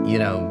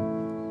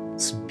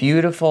 this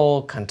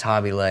beautiful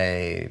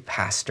cantabile,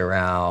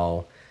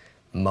 pastoral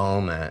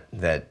moment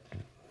that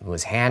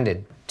was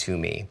handed to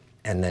me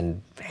and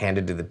then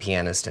handed to the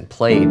pianist and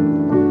played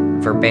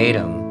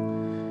verbatim.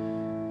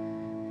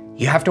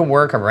 You have to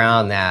work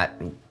around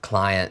that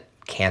client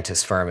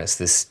cantus firmus,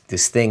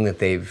 this thing that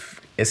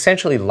they've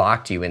essentially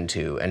locked you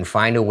into, and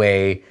find a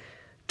way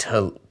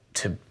to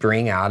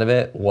bring out of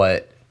it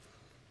what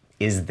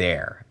is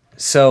there.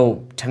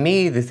 So to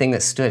me, the thing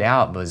that stood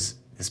out was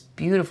this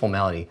beautiful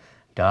melody.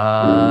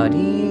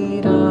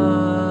 Da-dee-da-dum.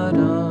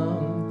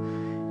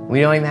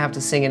 We don't even have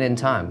to sing it in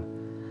time.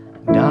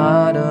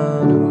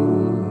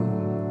 Da-da-doo,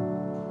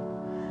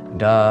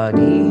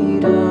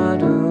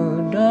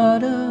 da-dee-da-doo,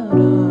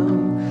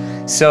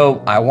 da-da-dum.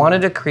 So I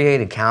wanted to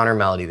create a counter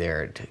melody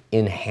there to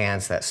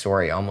enhance that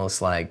story,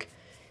 almost like,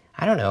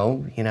 I don't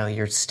know,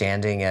 you're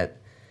standing at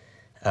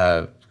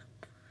a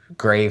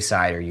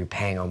graveside or you're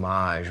paying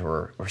homage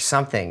or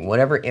something,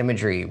 whatever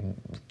imagery.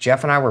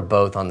 Jeff and I were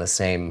both on the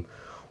same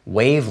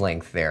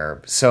wavelength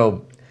there.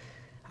 So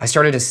I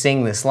started to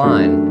sing this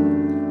line.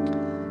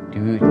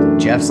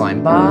 Jeff's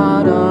line,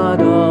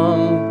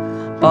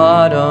 ba-da-dum,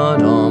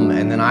 ba-da-dum,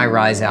 and then I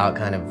rise out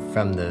kind of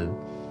from the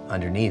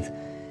underneath.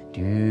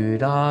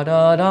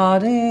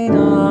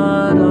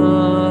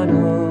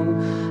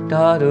 Do-da-da-da-dee-da-da-dum,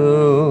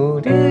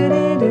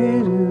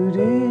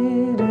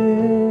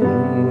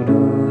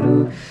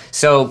 da-do-dee-dee-dee-dee-doo-doo-doo.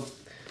 So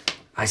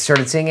I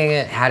started singing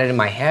it, had it in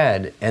my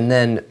head, and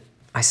then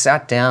I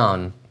sat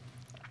down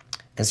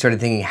and started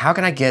thinking, how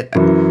can I get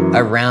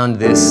around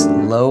this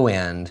low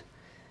end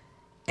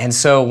And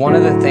so one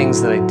of the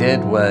things that I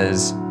did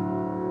was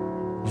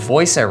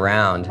voice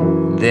around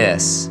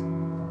this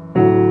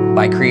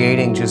by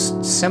creating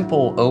just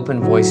simple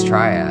open voice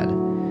triad.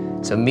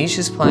 So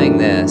Misha's playing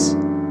this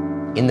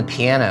in the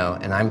piano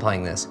and I'm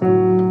playing this.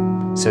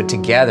 So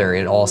together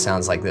it all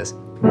sounds like this.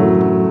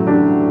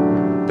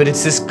 But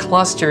it's this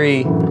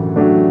clustery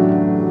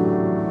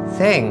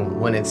thing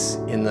when it's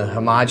in the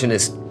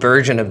homogeneous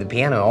version of the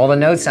piano. All the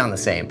notes sound the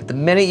same, but the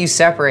minute you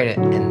separate it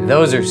and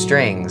those are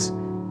strings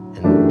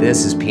and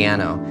this is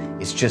piano,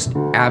 it's just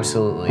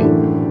absolutely,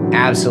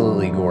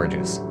 absolutely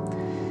gorgeous.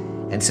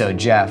 And so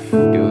Jeff,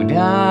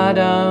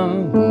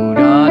 do-da-dum,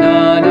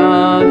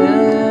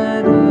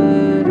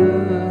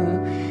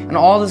 boo-da-da-da-da-da-da. And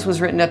all this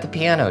was written at the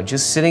piano,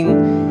 just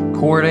sitting,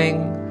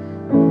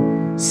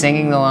 chording,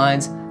 singing the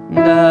lines,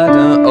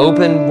 da-da,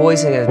 open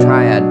voicing a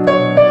triad.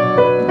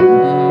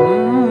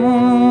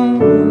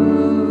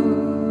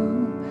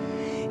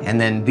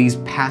 And then these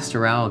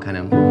pastoral kind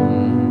of,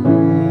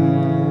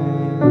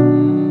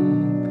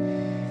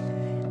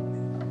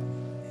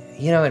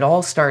 you know, it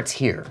all starts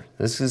here.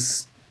 This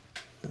is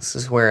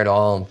where it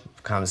all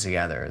comes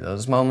together.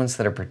 Those moments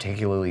that are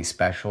particularly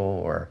special,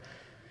 or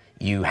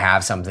you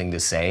have something to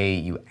say,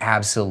 you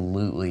have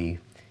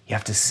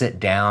to sit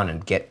down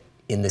and get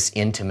in this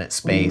intimate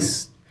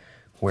space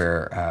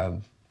where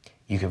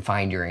you can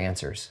find your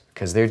answers,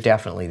 because they're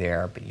definitely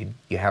there, but you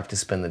have to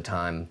spend the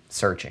time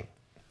searching.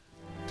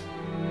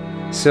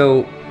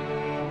 So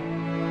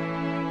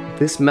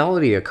this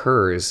melody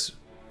occurs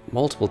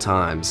multiple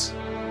times.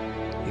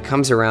 It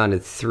comes around in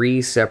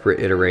 3 separate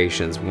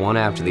iterations, one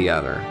after the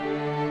other.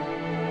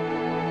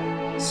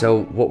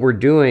 So what we're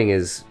doing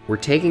is we're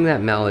taking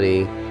that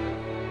melody,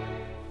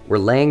 we're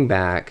laying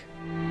back,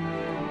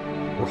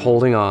 we're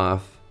holding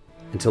off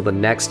until the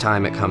next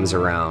time it comes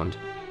around.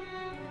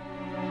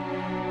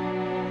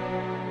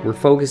 We're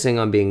focusing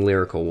on being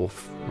lyrical.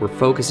 We're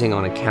focusing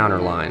on a counter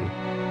line.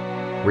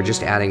 We're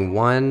just adding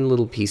one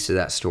little piece to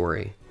that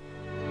story.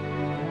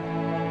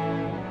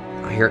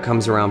 Here it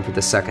comes around for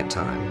the second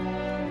time.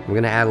 We're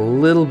gonna add a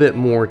little bit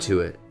more to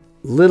it,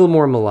 a little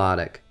more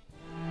melodic.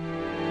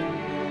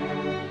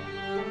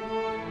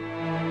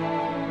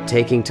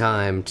 Taking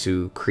time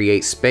to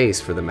create space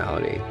for the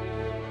melody.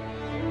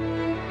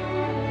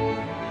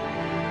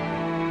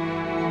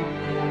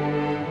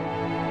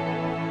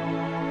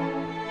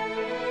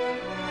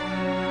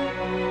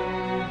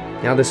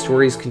 Now the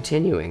story's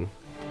continuing.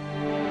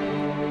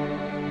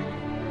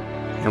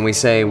 And we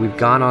say, we've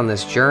gone on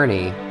this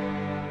journey.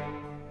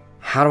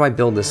 How do I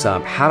build this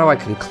up? How do I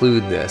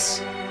conclude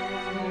this?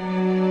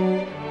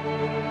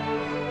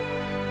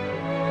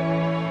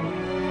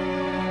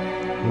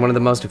 One of the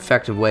most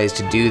effective ways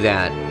to do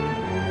that,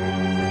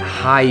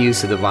 high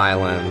use of the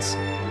violins,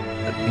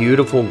 a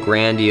beautiful,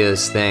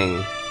 grandiose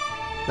thing,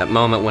 that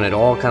moment when it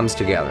all comes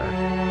together.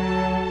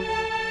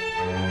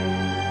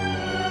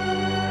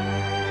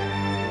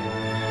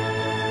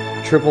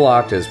 Triple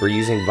octaves, we're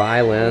using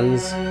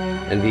violins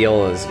and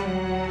violas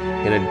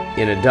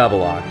in a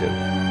double octave.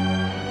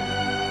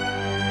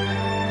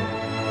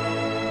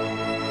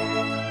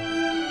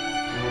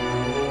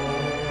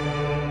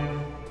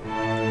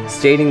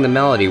 Stating the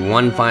melody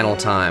one final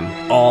time,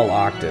 all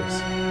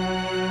octaves.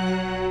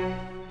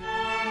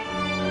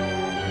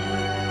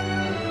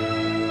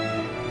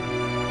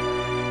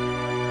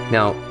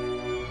 Now,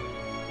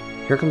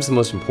 here comes the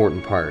most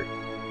important part.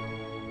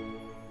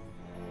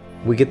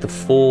 We get the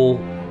full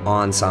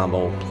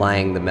ensemble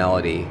playing the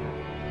melody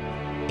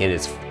in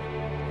its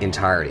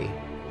entirety,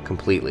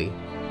 completely.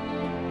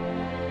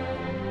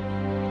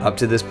 Up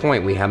to this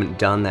point, we haven't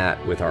done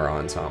that with our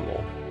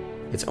ensemble.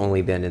 It's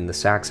only been in the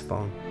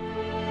saxophone.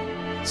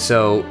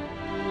 So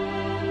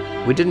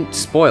we didn't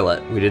spoil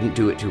it, we didn't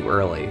do it too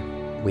early.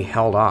 We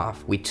held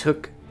off. We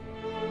took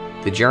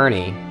the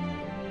journey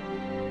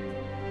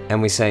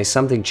and we say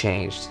something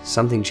changed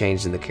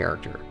in the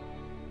character.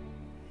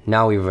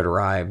 Now we've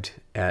arrived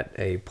at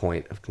a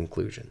point of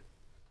conclusion.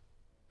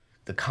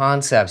 The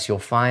concepts, you'll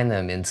find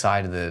them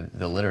inside of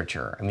the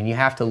literature. I mean, you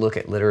have to look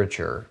at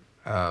literature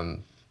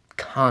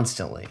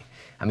constantly.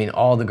 I mean,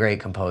 all the great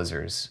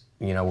composers,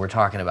 you know, we're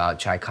talking about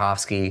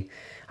Tchaikovsky.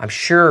 I'm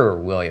sure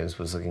Williams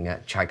was looking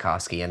at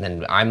Tchaikovsky, and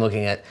then I'm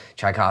looking at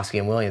Tchaikovsky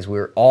and Williams.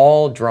 We're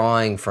all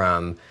drawing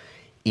from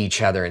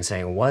each other and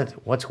saying,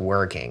 what's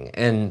working?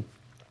 And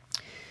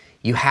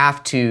you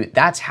have to,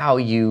 that's how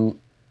you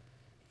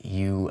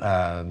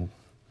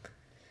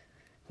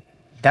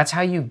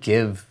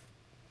give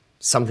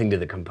something to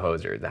the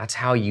composer. That's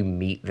how you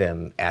meet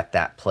them at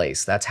that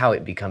place. That's how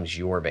it becomes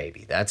your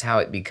baby. That's how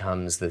it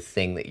becomes the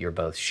thing that you're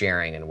both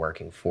sharing and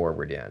working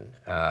forward in.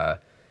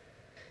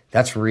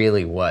 That's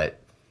really what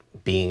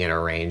being an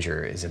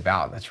arranger is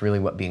about. That's really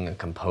what being a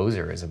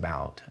composer is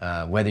about.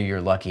 Whether you're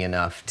lucky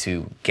enough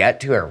to get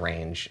to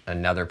arrange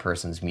another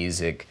person's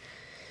music,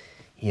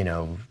 you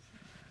know,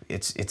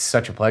 it's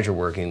such a pleasure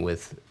working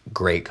with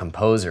great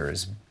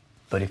composers.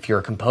 But if you're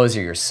a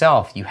composer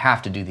yourself, you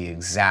have to do the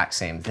exact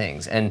same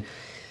things. And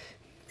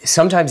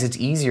sometimes it's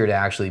easier to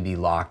actually be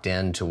locked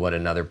into what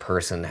another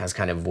person has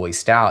kind of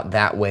voiced out.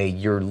 That way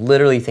you're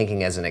literally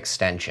thinking as an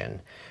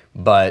extension.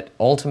 But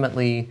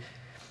ultimately,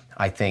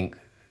 I think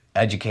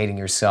educating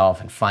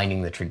yourself and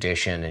finding the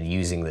tradition and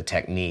using the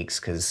techniques,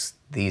 because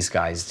these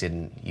guys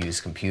didn't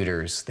use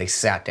computers. They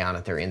sat down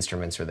at their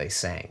instruments or they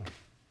sang.